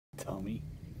Tommy.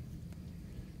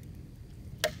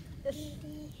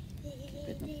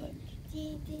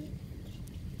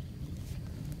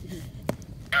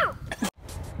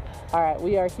 All right,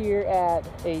 we are here at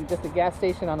just a gas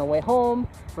station on the way home.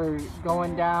 We're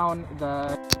going down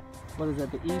the, what is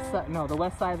it, the east side, no, the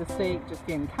west side of the state, just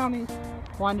Gaines County.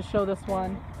 Wanted to show this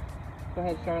one. Go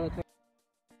ahead, Charlotte.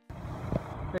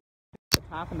 The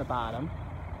top and the bottom.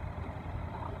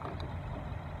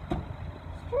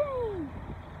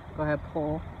 Go ahead,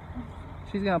 pull.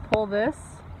 She's gonna pull this.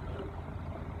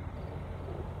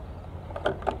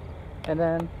 And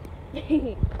then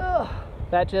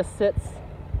that just sits.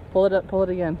 Pull it up, pull it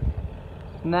again.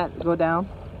 And that go down.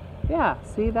 Yeah,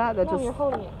 see that? That just you're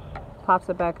holding it. Pops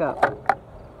it back up.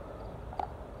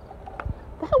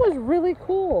 That was really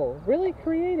cool, really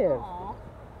creative. Aww.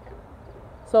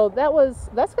 So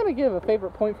that's gonna give a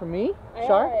favorite point for me,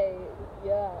 Char.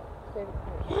 Yeah, favorite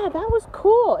point. Yeah, that was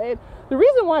cool. And the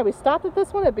reason why we stopped at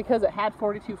this one is because it had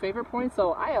 42 favorite points.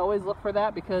 So I always look for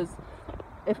that, because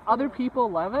if other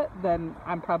people love it, then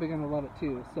I'm probably gonna love it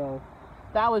too. So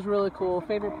that was really cool.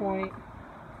 Favorite point.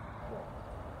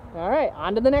 All right,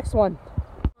 on to the next one.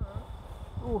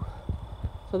 Ooh.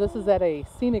 So this is at a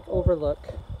scenic overlook.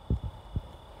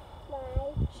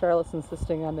 Charlotte's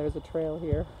insisting on there's a trail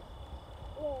here.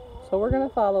 So we're gonna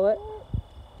follow it.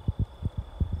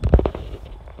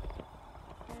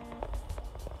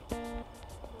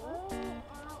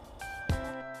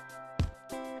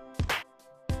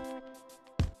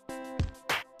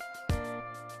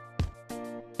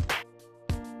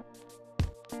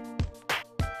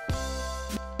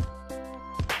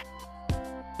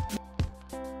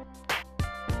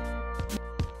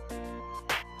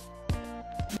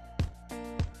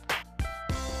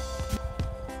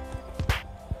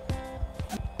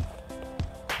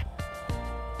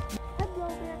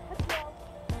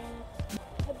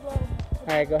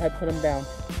 Alright, go ahead, put him down.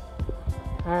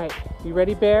 Alright, you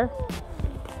ready, bear?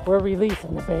 We're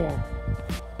releasing the bear.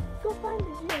 Go find the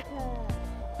geocache.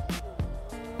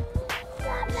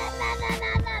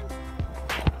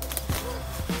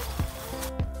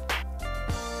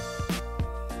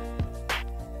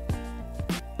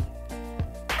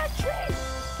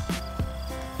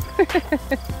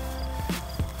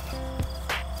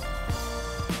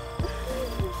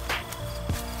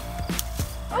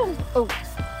 Oh!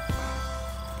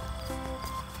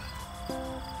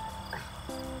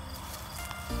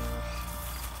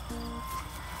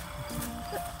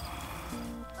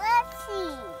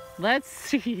 Let's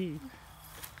see.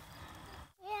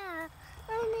 Yeah,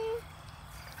 the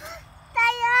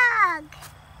log.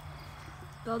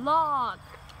 The log.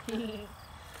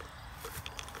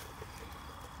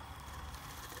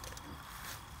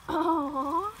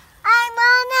 Oh, I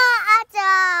want a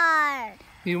jar.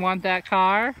 You want that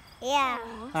car? Yeah.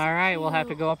 All right, we'll have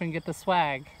to go up and get the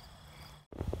swag.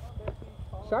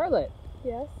 Charlotte.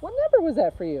 Yes. What number was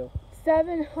that for you?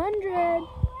 700.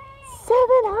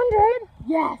 700?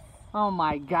 Yes. Oh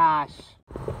my gosh.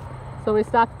 So we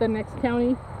stopped at the next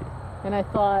county, and I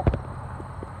thought,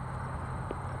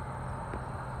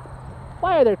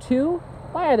 why are there two?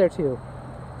 Why are there two?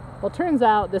 Well, turns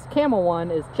out this camel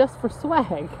one is just for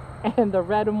swag, and the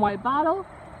red and white bottle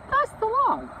costs the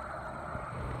log.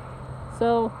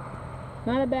 So,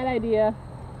 not a bad idea.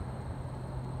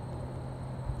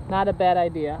 Not a bad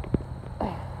idea.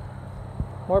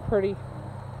 More pretty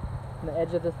on the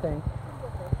edge of the thing.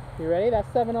 You ready? That's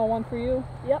 701 for you?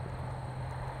 Yep.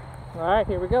 All right,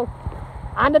 here we go.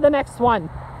 On to the next one.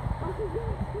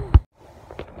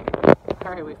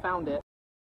 All right, we found it.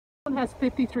 This one has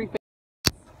 53 favorite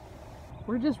points.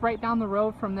 We're just right down the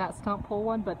road from that stump pole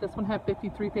one, but this one had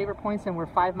 53 favorite points, and we're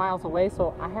 5 miles away,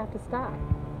 so I have to stop.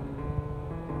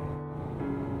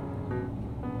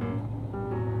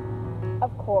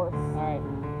 Of course. All right.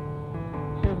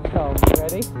 Here we go. You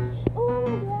ready? Oh,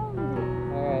 yeah.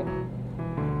 All right.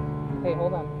 Hey,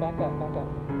 hold on. Back up, back up.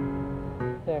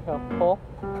 There, go. Pull.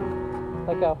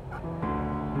 Let go.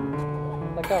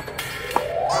 Let go.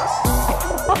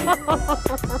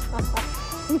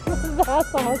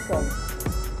 That's awesome.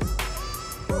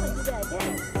 Oh, I did that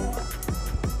again.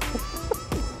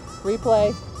 Replay.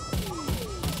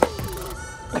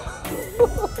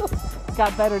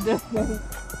 Got better distance.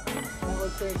 That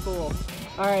was pretty cool.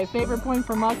 All right, favorite point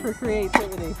from us for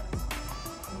creativity.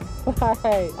 All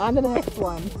right, on to the next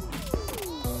one.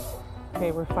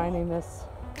 Okay, we're finding this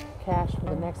cache for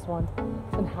the next one.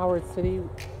 It's in Howard City.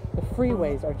 The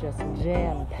freeways are just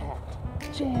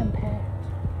jam-packed. Jam-packed.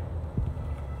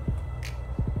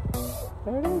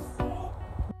 There it is.